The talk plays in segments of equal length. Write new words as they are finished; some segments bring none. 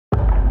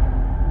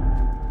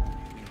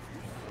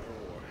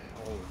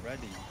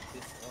already.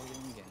 This early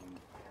in game.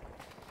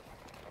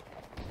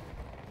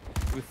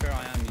 To be fair,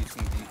 I am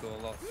using deco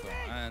a lot, so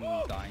and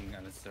dying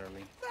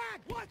unnecessarily.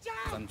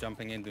 So I'm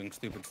jumping in, doing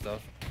stupid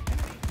stuff.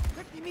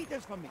 50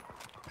 meters from me.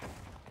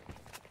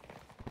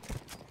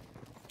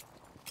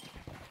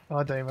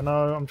 I don't even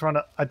know. I'm trying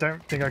to. I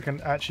don't think I can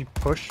actually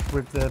push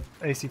with the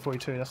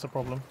AC42. That's the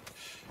problem.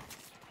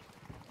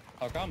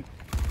 How come?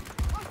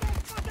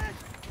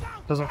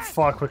 Doesn't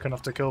fire quick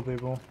enough to kill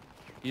people.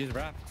 Use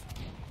wrapped.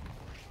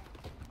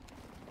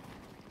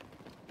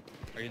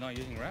 Are you not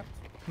using wrapped?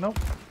 Nope.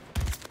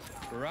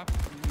 Wrapped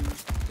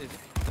is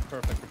the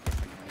perfect for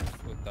pushing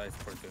with dice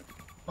for 2.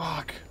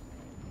 Fuck.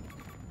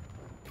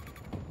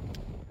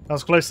 That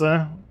was close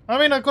there. I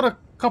mean, I got a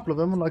couple of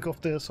them, like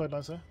off the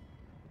sidelines there.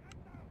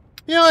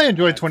 Yeah, I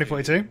enjoyed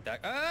 2042.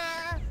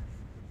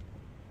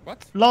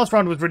 What? Last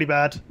round was really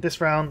bad. This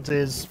round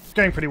is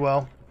going pretty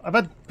well. I've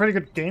had pretty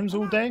good games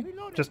all day.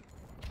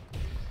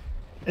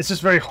 It's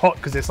just very hot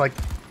because it's like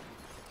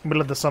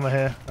middle of the summer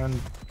here, and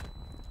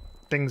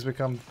things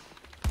become.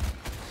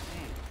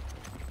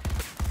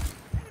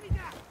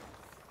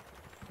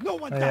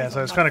 Yeah,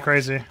 so it's kind of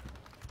crazy.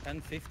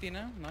 10:50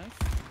 now, nice.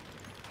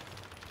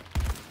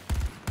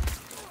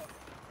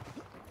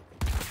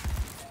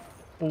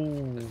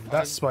 Ooh,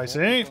 that's spicy.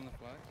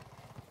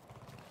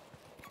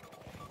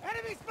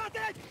 Enemy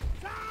spotted!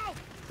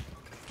 South!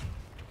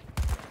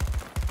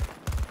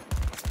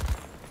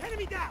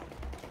 Enemy down!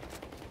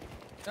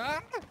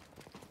 Ah!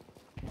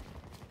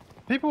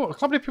 People, I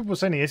can't believe people were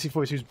saying the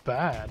AC42 is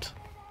bad.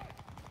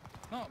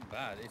 Not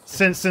bad. It's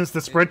just, Since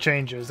the spread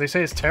changes, they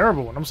say it's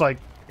terrible, and I'm just like,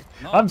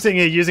 I'm sitting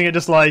here using it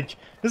just like,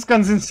 this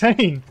gun's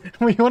insane.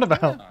 What are you on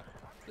about? yeah.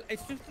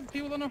 It's just that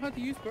people don't know how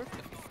to use burst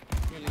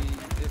really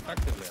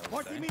effectively, I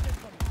would say.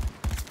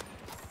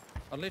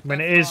 I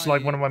mean, it is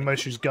like one of my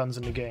most used guns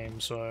in the game,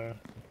 so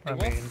I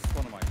mean,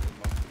 one of my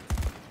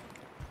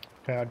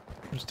okay, I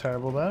was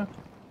terrible there.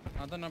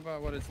 I don't know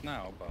about what it's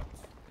now, but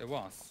it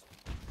was.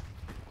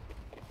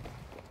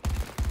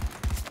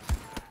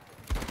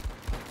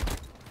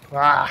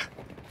 Ah!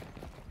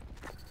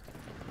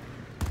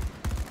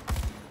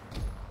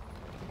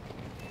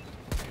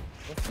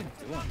 What's it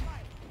doing?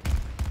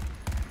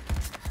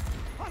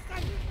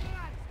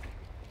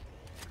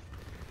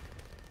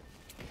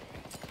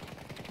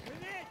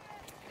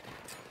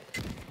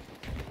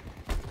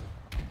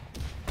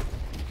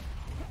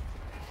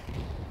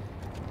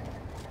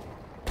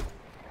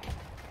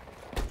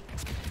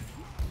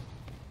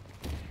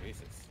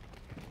 Jesus.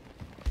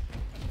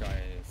 That guy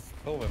is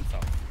full of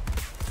himself.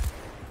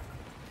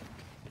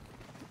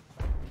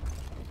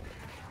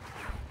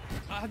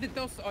 Ah, did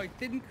those? Oh, it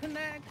didn't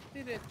connect,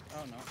 did it?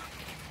 Oh no.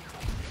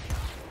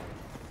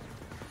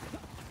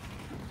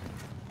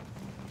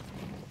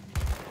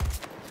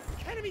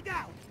 Enemy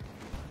down!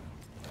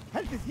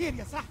 Help is here,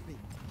 ya صاحبي.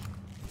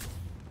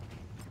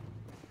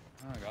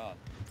 Oh god.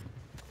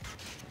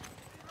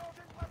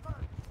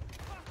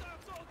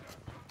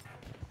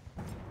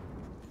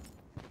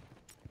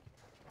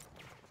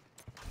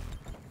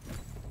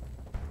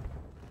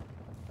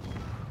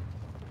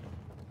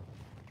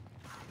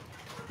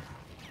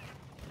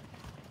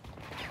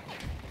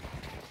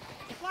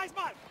 Supplies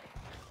marked!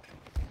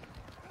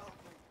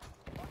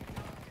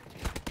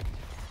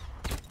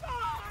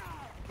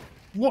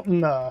 What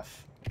on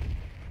earth?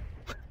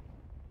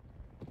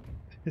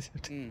 Is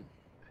it?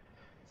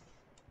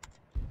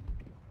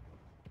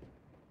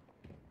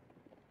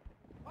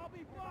 I'll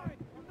be fine.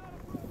 I'm not a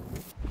fool.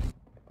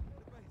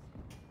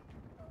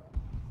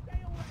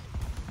 Stay away.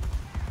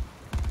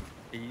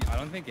 I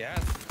don't think he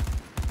has.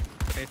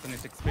 Based on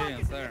his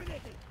experience there.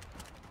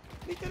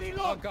 Need to Oh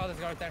reload. god, there's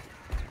a guy right there.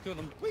 2 of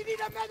them. We need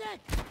a medic.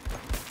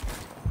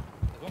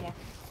 There's one more.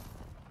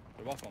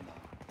 There was one more.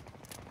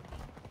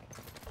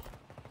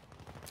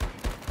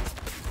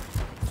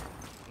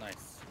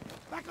 Nice.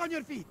 Back on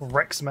your feet.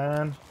 Rex,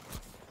 man.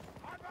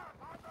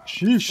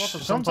 Sheesh.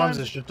 Sometimes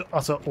it's just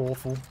utter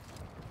awful.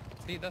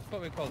 See, that's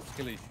what we call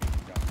skill issues,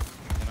 guys.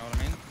 You know what I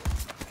mean?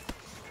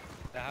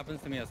 That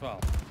happens to me as well.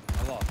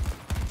 A lot.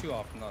 Too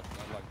often, not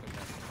like to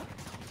miss.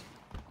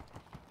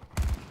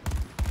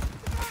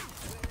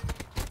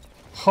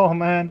 Oh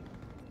man.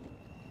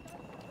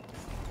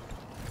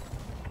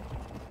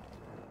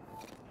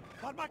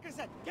 Hardmarker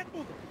set. Get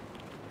moving.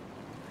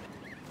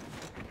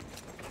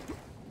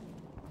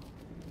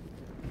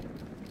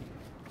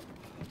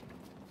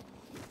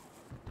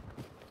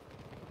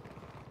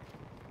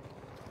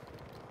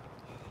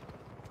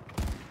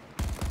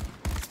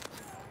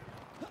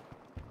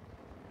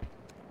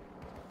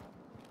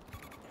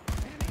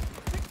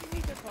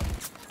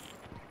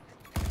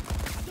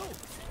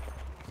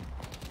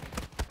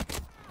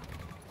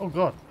 Oh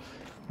god.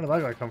 Where did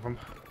that guy come from?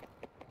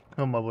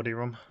 Oh, my body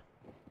room.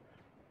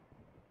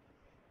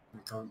 I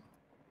can't.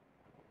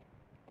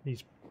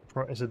 It's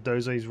a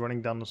dozer, he's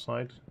running down the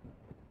side.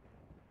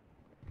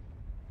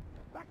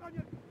 Back on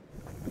your.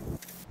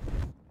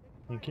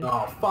 Thank you.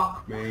 Oh,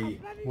 fuck me.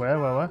 Where?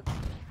 Oh,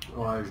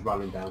 I was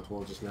running down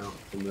towards us now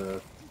from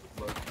the.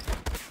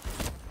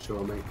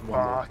 Sure, me. One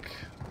more. Fuck.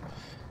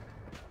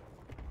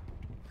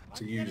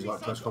 to use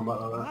like close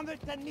combat like that.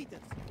 110 meters.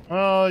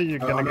 Oh,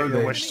 you're I gonna know get your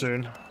they- wish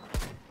soon.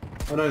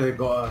 I know they've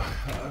got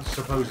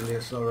supposedly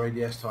a slower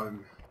ADS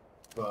time,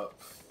 but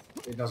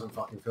it doesn't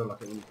fucking feel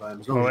like it when you play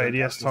them. As long Slower as you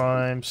don't ADS dash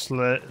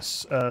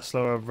time,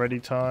 slower ready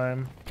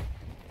time.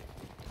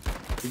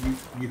 them,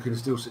 you can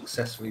still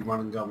successfully run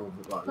and gun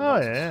with like. Oh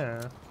the yeah.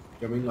 You know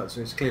what I mean? Like,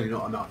 so it's clearly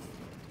not enough.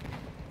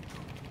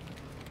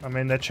 I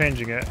mean, they're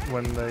changing it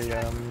when they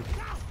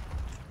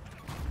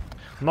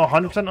not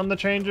 100% on the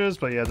changes,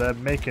 but yeah, they're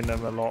making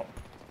them a lot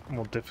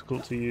more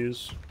difficult to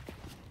use.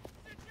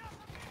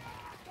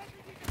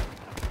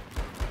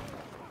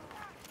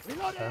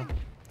 Reloading. Okay.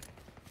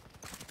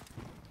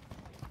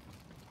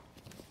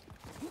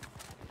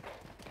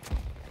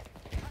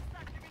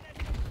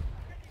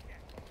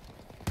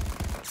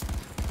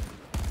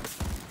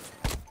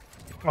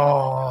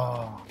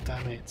 Oh,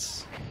 damn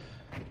it!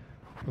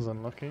 Was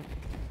unlucky.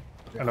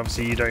 And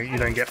obviously, you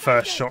don't get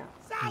first shot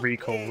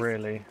recall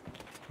really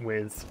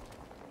with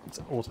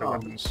auto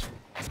weapons.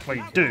 Well,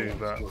 you do,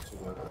 but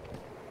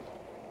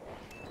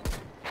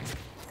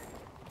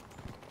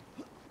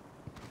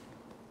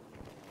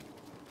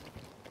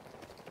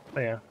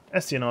yeah,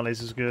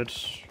 SDNRs is good.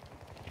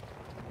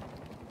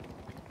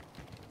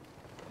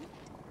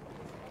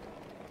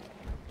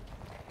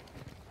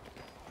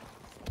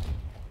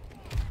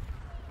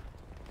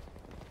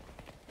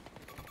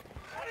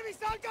 Enemy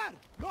soldier!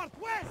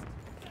 Northwest!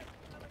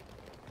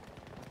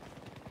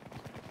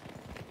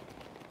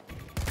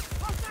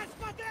 Hostile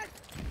spotted!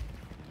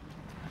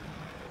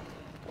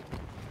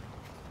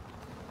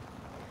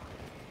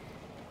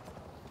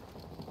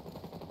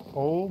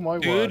 Oh my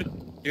Dude,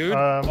 word! dude,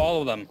 Um,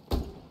 all of them.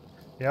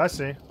 Yeah, I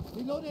see.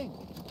 Reloading.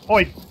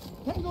 Oi!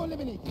 Tango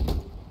eliminated.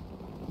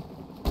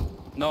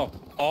 No,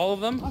 all of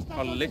them Hostile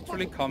are soldier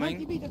literally spotted.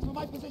 90 coming meters from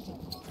my position.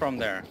 from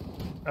there.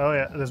 Oh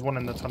yeah, there's one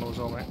in the tunnel as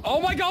well, mate. Oh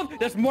my god,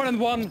 there's more than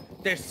one.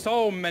 There's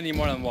so many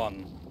more than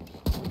one.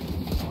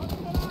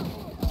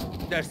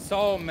 There's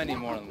so many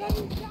more than one.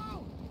 Enemy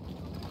down.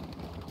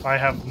 I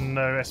have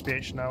no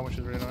SBH now, which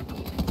is really annoying.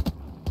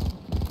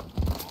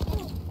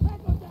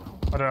 Tango down.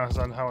 I don't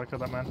understand how I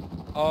killed that man.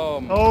 Oh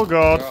my Oh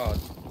god. god.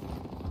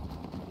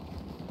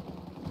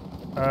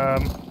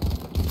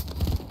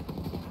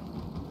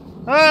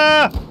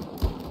 Ah!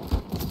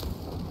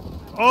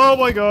 Oh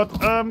my god.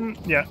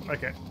 Yeah,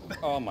 okay.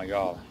 Oh my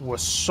god.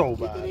 Was so Need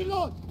to bad.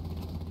 reload.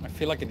 I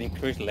feel like it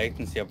increased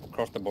latency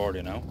across the board,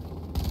 you know?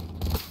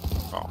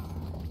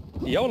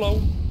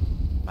 YOLO!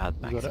 Mad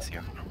You got Max it? is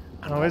here.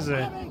 Oh, is it?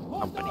 Enemy,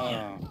 hostile.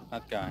 Oh,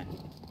 that guy.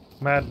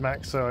 Mad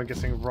Max, so I'm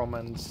guessing Rom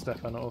and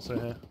Stefan are also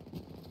here.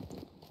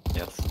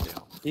 Yes, yeah.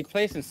 He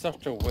plays in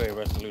such a weird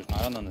resolution,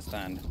 I don't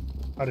understand.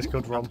 I just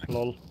killed Rom,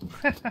 lol.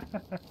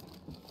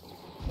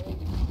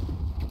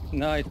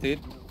 Nice, dude.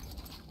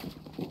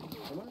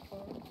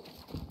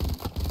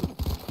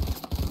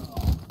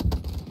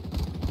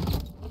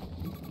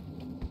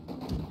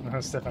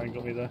 Stefan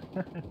got me there.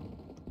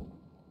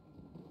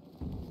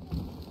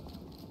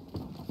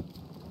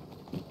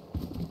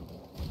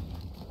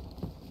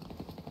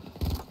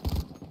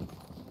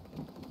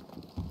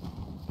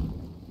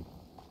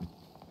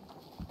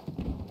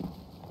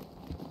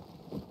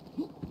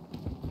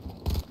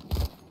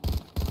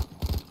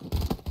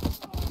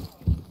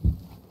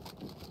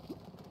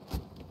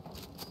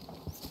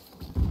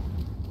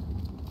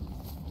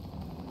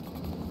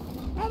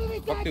 Enemy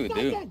What do we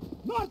do? sighted.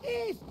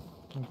 Northeast.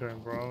 I'm going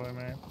Bravo,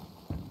 mate.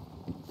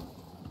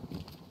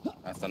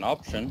 That's an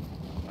option,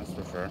 that's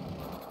for sure.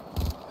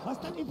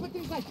 Hostile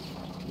infantry sighted.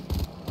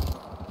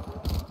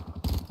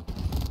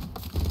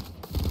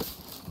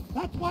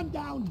 That's one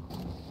down.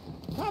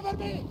 Cover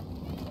me.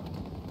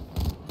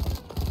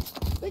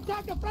 They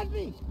tank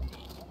friendly.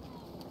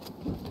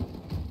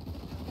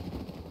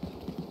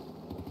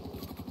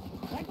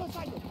 Tango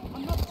sighted.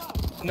 I'm not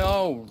far.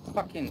 No!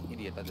 Fucking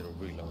idiot, I did a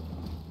reload.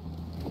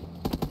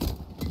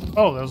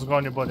 Oh, there was a guy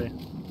on your body.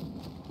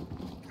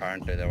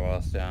 Apparently there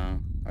was, yeah.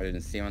 I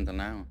didn't see him until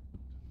now.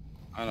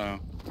 I know.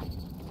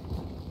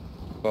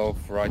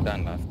 Both right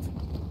and left.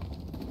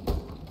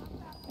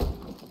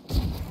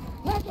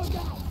 Tango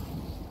down.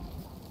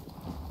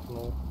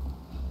 Lol.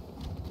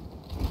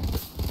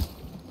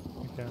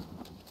 Okay.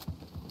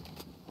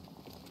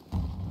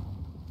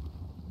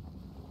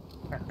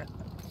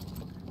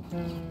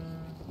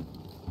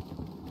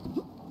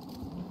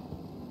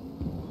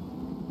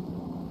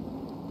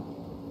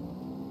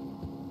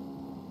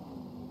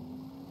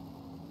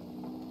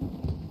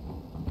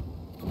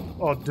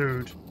 Oh,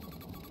 dude.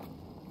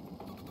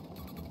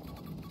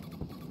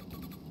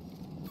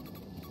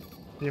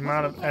 The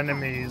amount of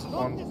enemies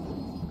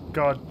on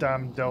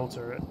goddamn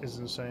Delta is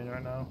insane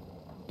right now.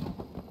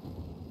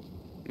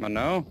 I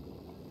know.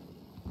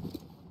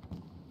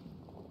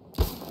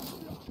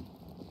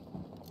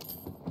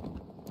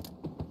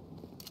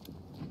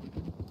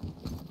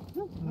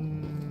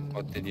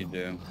 What did you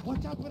do?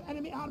 Watch out for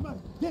enemy armor.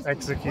 This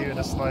Executed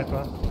a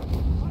sniper.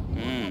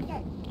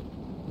 Mm.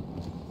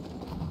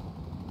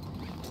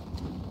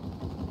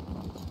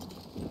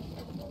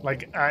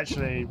 Like,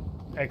 actually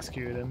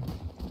executed him.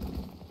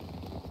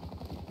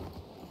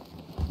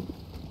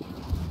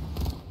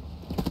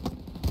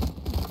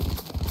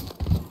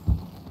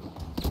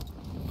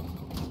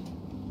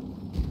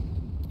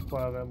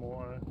 5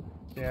 more.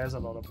 Yeah, there's a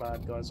lot of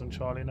bad guys on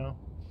Charlie now.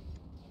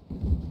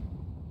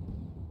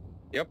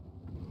 Yep.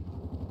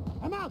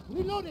 I'm out.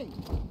 Reloading.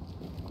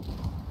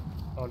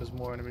 Oh, there's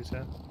more enemies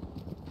here.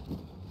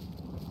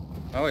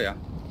 Oh yeah.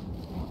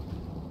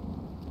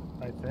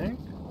 I think.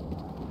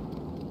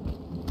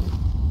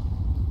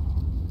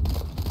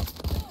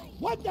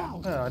 One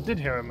down. Oh, I did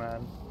hear a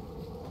man.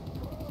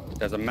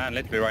 There's a man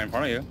literally right in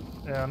front of you.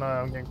 Yeah, no,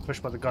 I'm getting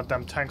pushed by the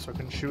goddamn tank so I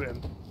can shoot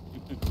him.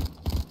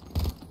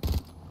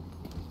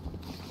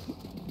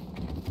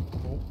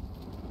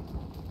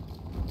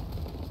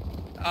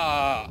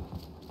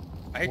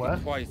 I hit Where?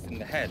 him twice in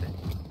the head.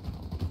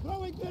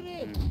 Throwing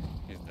grenade.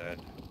 He's dead.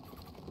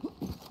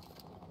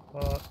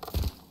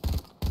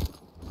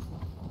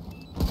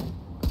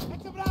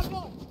 It's a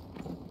bravo.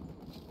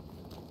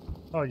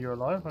 Oh, you're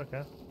alive?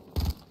 Okay.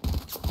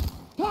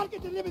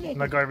 Target eliminated.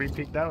 And that guy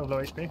re-peeked that with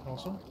low HP,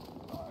 awesome.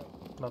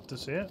 Love to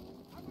see it.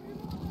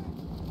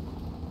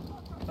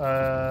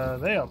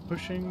 They are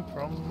pushing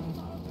from...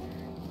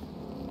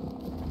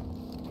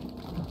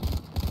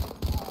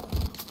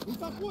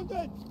 He's up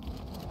wounded.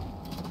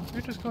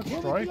 You just got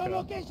Moving to your striker.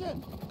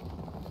 location.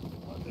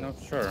 Not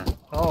sure.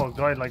 Oh,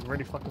 guy like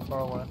really fucking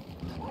far away.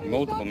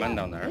 Multiple men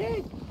down there.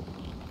 Please.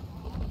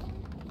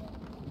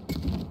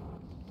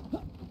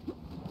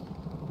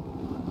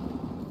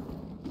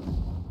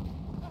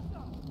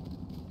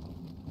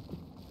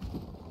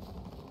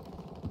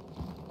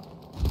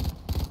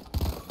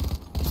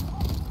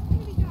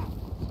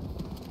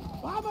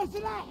 بعمر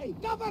سلاحي.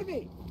 Cover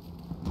me.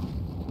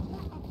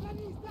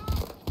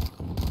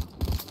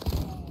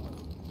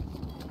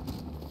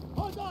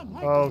 Hold on.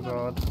 Oh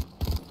god.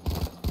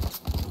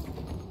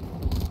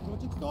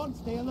 Project Dawn,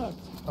 stay alert.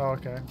 Oh,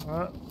 okay.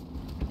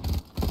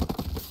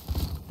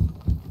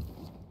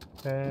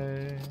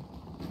 Okay.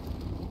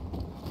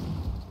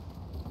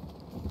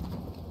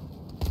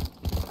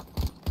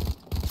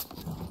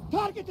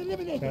 Target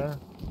eliminated. Okay.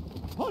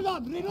 Hold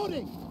on,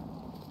 reloading.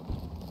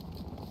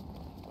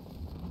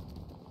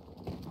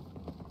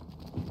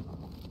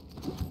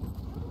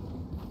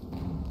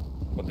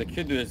 What they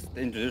could do is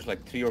introduce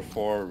like 3 or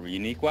 4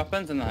 unique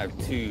weapons and then have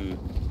 2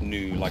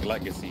 new like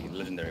legacy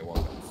legendary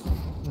weapons.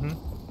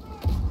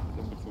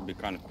 Which would be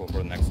kind of cool for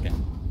the next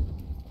game.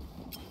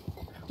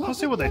 We'll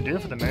see what they do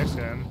for the next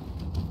game.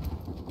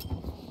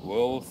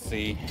 We'll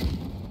see.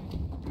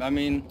 I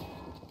mean,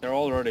 they're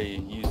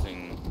already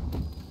using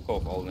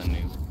both old and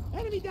new.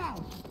 Enemy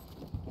down.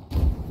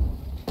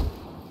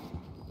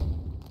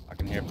 I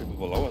can hear people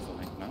below us, I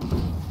think, no?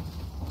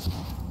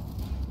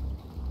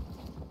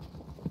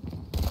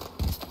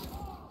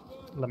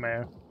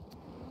 Lemaire.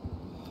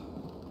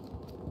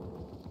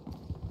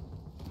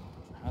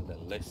 I had the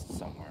list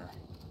somewhere.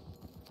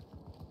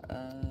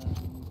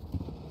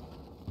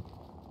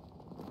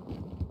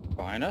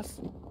 Behind us?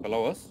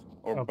 Below us?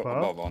 Or Above?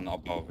 above? On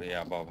above,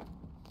 yeah, above.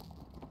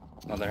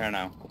 No, they're here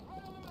now.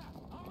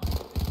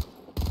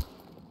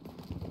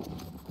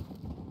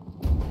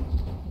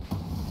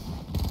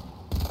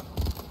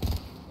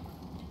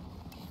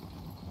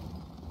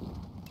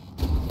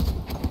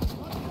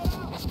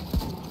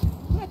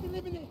 Threat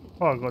eliminated.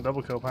 Oh, I got a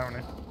double kill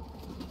apparently.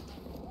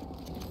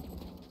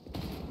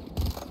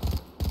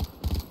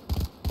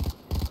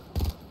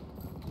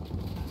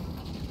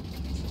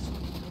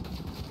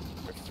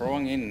 They're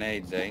throwing in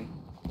nades, eh?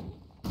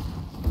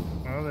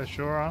 Oh, they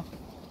sure are.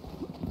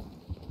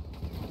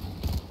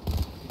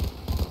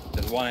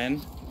 There's one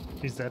in.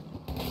 He's dead.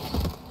 I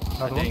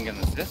Another didn't one. get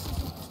an assist.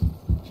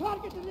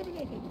 Target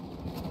eliminated.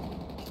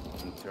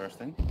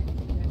 Interesting.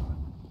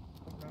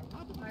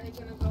 Are they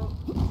gonna go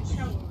to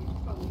shower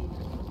from me?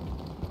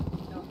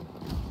 No.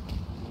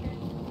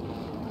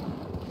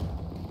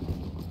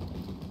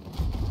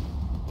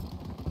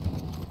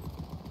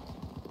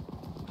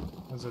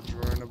 There's a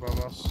drone above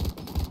us.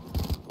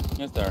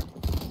 Is there?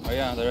 Oh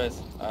yeah, there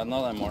is.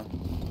 Not anymore.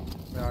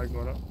 Yeah, I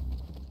got it.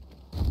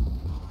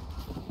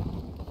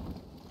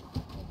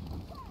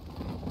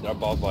 They're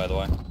above, by the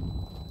way.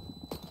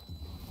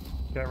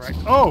 Get right.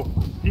 Oh!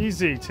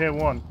 Easy, tier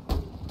 1.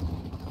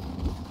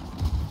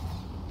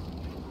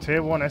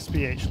 Tier 1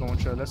 SPH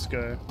launcher, let's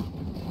go.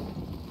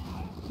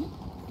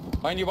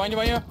 Behind you, behind you,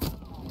 behind you!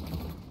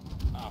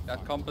 Ah,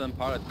 that competent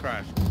pilot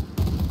crashed.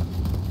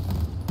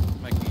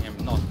 Making him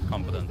not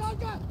competent.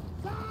 Target.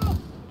 South.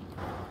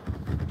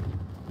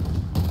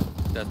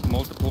 There's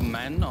multiple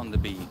men on the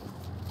B.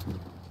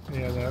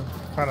 Yeah, they're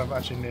kind of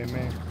actually near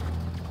me.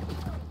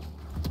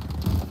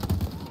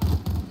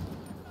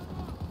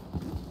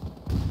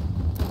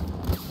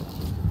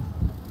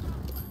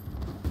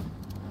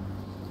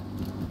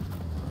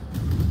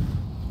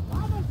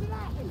 بعمر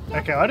سلاحي.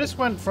 Okay, I just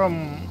went from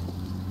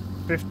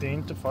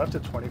 15 to 5 to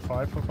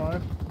 25 for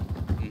 5.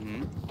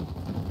 Mm-hmm.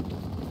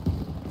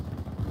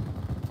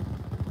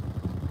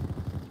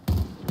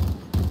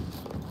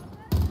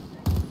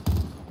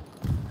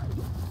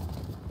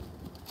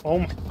 Oh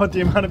my god,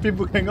 the amount of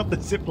people going up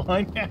the zip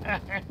line.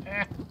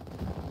 They're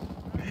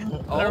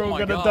all my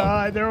gonna God.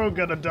 die, they're all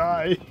gonna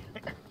die.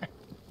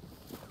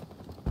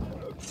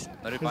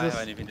 Not if Is I this-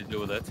 have anything to do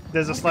with it.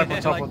 There's a slap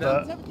on top Like of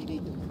that. that. 70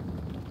 meters.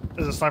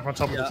 There's a sniper on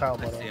top of the Yeah, tower,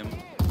 by I the see way. him.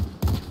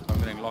 I'm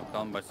getting locked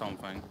on by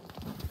something.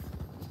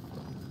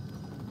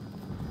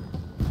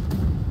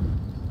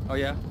 Oh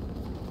yeah.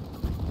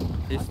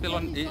 He's still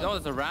on. Oh,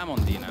 there's a ram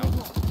on D now.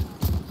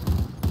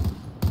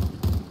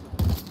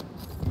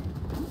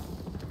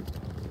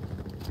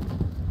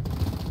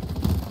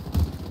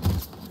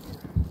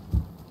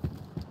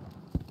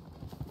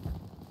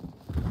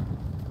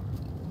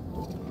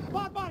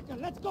 Spot marker,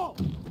 let's go!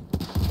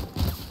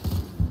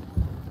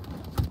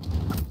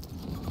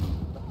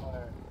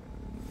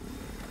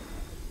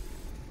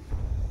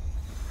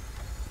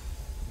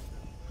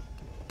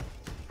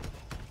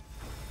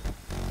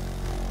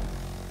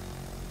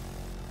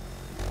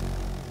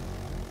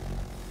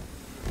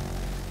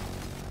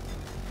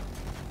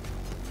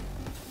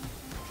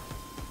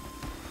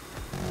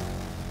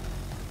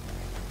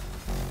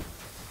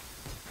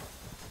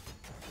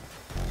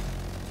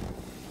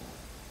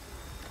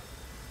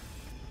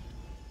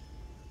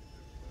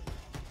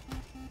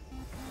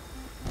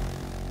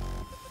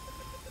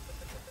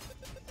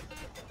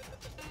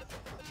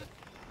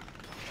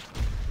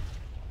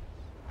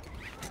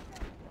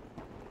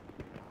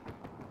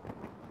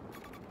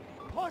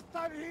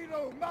 Hostile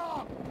hero,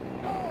 mark!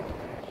 No!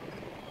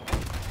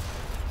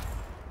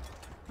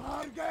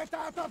 Target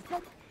out of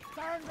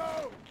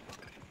Tango!